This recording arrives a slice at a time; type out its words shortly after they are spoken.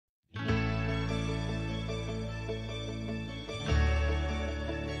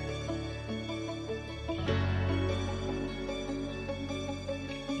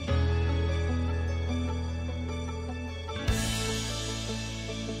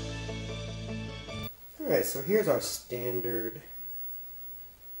Alright, so here's our standard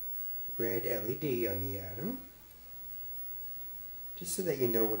red LED on the Adam, just so that you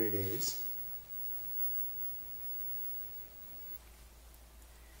know what it is.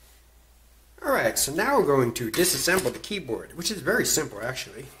 Alright, so now we're going to disassemble the keyboard, which is very simple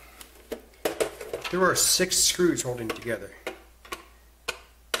actually. There are 6 screws holding it together.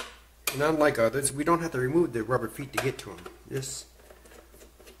 And unlike others, we don't have to remove the rubber feet to get to them. Just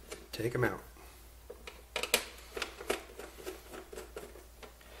take them out.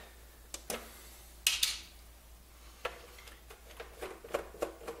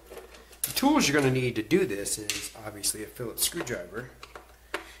 The tools you're going to need to do this is obviously a Phillips screwdriver.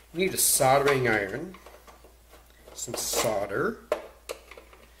 You need a soldering iron, some solder,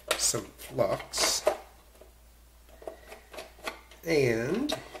 some flux,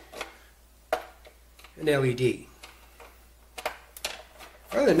 and an LED.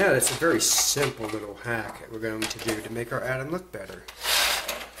 Other than that, it's a very simple little hack that we're going to do to make our Adam look better.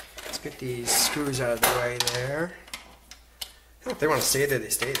 Let's get these screws out of the way there. If they want to stay there, they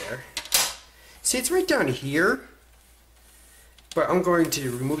stay there. See, it's right down here, but I'm going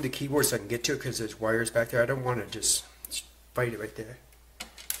to remove the keyboard so I can get to it because there's wires back there. I don't want to just fight it right there.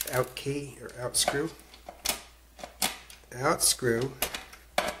 Out key, or out screw. Out screw.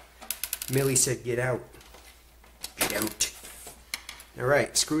 Millie said get out. Get out.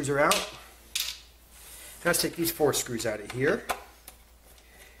 Alright, screws are out. Now let's take these 4 screws out of here.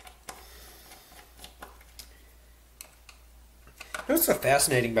 What's so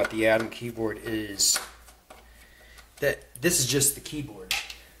fascinating about the Adam keyboard is that this is just the keyboard.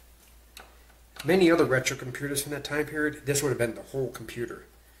 Many other retro computers from that time period, this would have been the whole computer.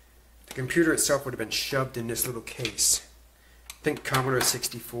 The computer itself would have been shoved in this little case. Think Commodore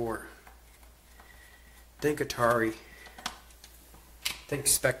 64. Think Atari. Think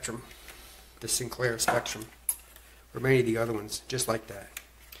Spectrum. The Sinclair Spectrum. Or many of the other ones, just like that.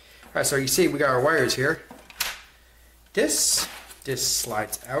 Alright, so you see we got our wires here. This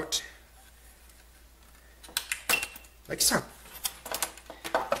slides out. Like so.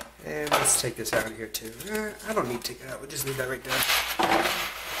 And let's take this out of here too. I don't need to take it out, we'll just leave that right there.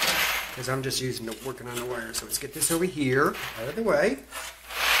 Because I'm just working on the wire. So let's get this over here, out of the way.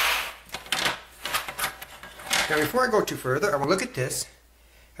 Now before I go too further, I want to look at this.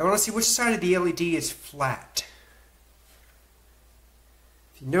 I want to see which side of the LED is flat.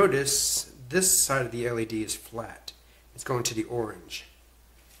 If you notice, this side of the LED is flat. It's going to the orange.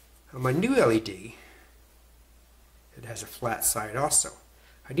 On my new LED, it has a flat side also.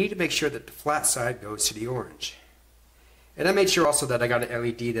 I need to make sure that the flat side goes to the orange. And I made sure also that I got an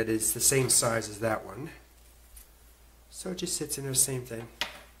LED that is the same size as that one. So it just sits in the same thing.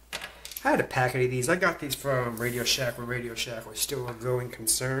 I had a packet of these. I got these from Radio Shack when Radio Shack was still a going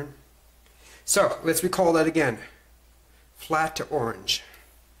concern. So let's recall that again. Flat to orange.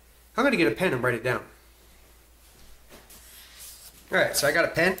 I'm going to get a pen and write it down. Alright, so I got a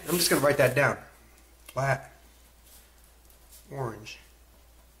pen. I'm just going to write that down. Flat. Orange.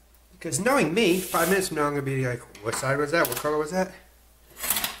 Because knowing me, 5 minutes from now I'm going to be like, what side was that? What color was that?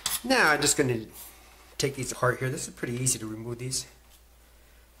 Now I'm just going to take these apart here. This is pretty easy to remove these.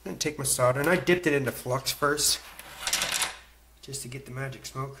 I'm going to take my solder, and I dipped it into flux first, just to get the magic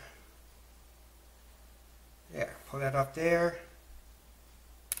smoke. There, pull that off there.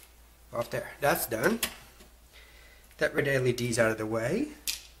 Off there. That's done. That red LED's out of the way.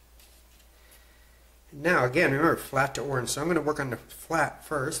 Now again, remember, flat to orange, so I'm going to work on the flat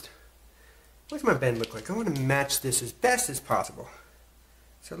first. What does my bend look like? I want to match this as best as possible.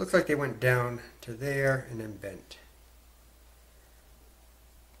 So it looks like they went down to there and then bent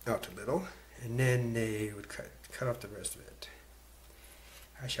out a little, and then they would cut off the rest of it.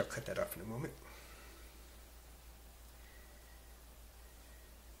 I shall cut that off in a moment.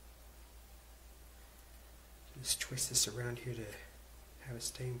 Just twist this around here to have it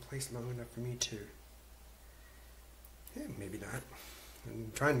stay in place long enough for me to, yeah, maybe not.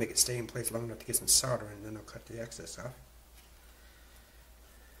 I'm trying to make it stay in place long enough to get some solder, and then I'll cut the excess off.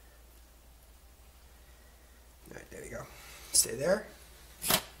 Alright, there we go. Stay there.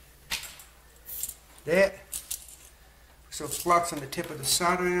 There. Put some flux on the tip of the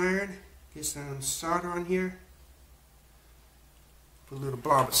soldering iron. Get some solder on here. Put a little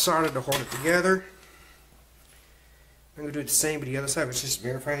blob of solder to hold it together. I'm going to do the same with the other side. Let's just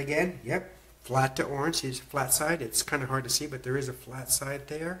verify again. Yep. Flat to orange. Here's a flat side. It's kind of hard to see, but there is a flat side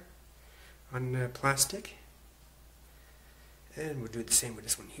there on the plastic. And we'll do the same with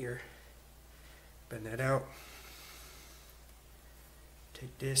this one here. Bend that out.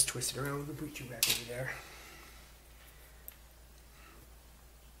 Take this, twist it around, we'll put you back over there.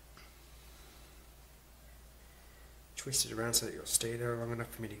 twist it around so that you'll stay there long enough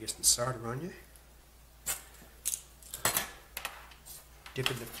for me to get some solder on you.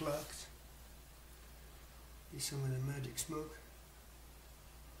 Dip in the flux. Get some of the magic smoke.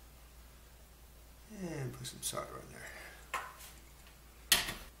 And put some solder on there.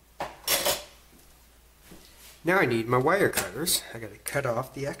 Now I need my wire cutters. I gotta cut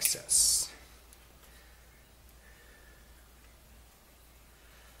off the excess.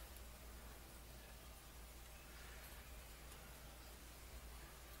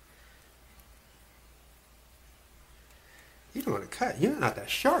 You don't want to cut. You're not that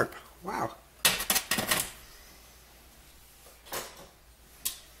sharp. Wow.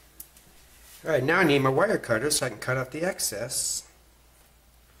 Alright, now I need my wire cutter so I can cut off the excess.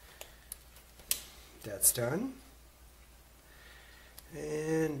 That's done.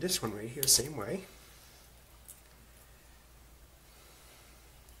 And this one right here, same way.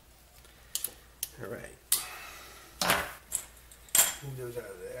 Alright. Move those out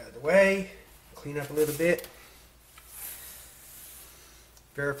of the way. Clean up a little bit.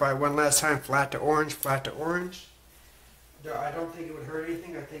 Verify one last time, flat to orange, flat to orange. I don't think it would hurt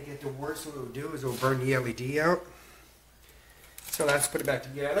anything. I think at the worst what it would do is it will burn the LED out. So let's put it back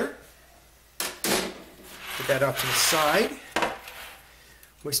together. Put that off to the side.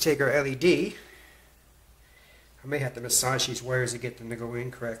 Let's take our LED. I may have to massage these wires to get them to go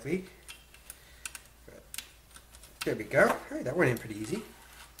in correctly. But there we go. Alright, that went in pretty easy.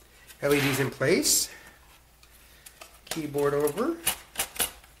 LED's in place. Keyboard over.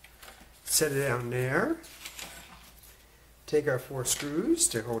 Set it down there. Take our 4 screws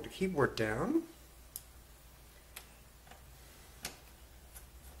to hold the keyboard down.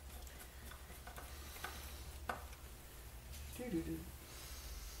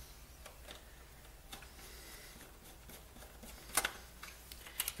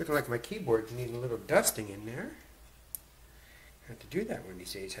 Looking like my keyboard's needing a little dusting in there. I have to do that one of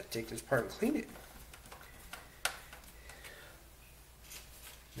these days. I have to take this apart and clean it.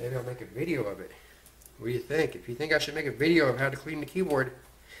 Maybe I'll make a video of it. What do you think? If you think I should make a video of how to clean the keyboard,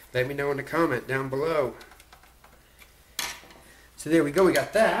 let me know in the comment down below. So there we go, we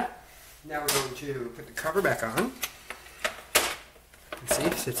got that. Now we're going to put the cover back on. See,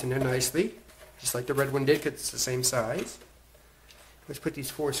 it sits in there nicely, just like the red one did because it's the same size. Let's put these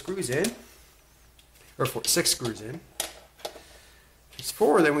 4 screws in, or 6 screws in. If it's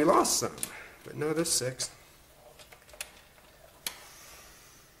 4, then we lost some, but no, there's 6.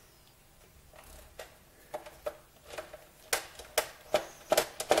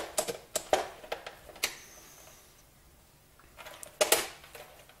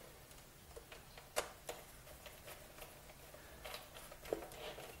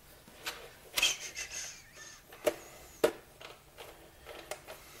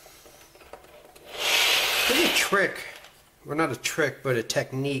 There's a trick, well not a trick, but a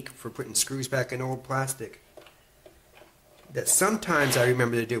technique for putting screws back in old plastic that sometimes I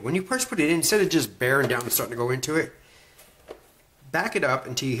remember to do. When you first put it in, instead of just bearing down and starting to go into it, back it up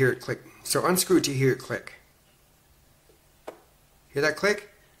until you hear it click. So unscrew it till you hear it click. Hear that click?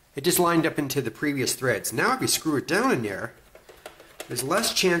 It just lined up into the previous threads. Now if you screw it down in there, there's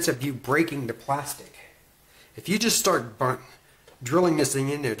less chance of you breaking the plastic. If you just start drilling this thing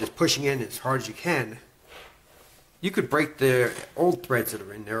in there, just pushing in as hard as you can, you could break the old threads that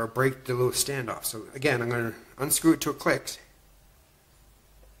are in there or break the little standoff. So again, I'm going to unscrew it till it clicks.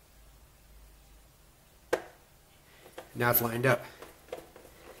 Now it's lined up.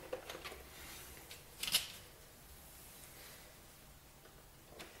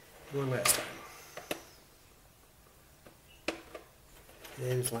 One last time.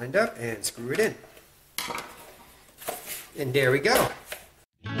 And it's lined up, and screw it in. And there we go.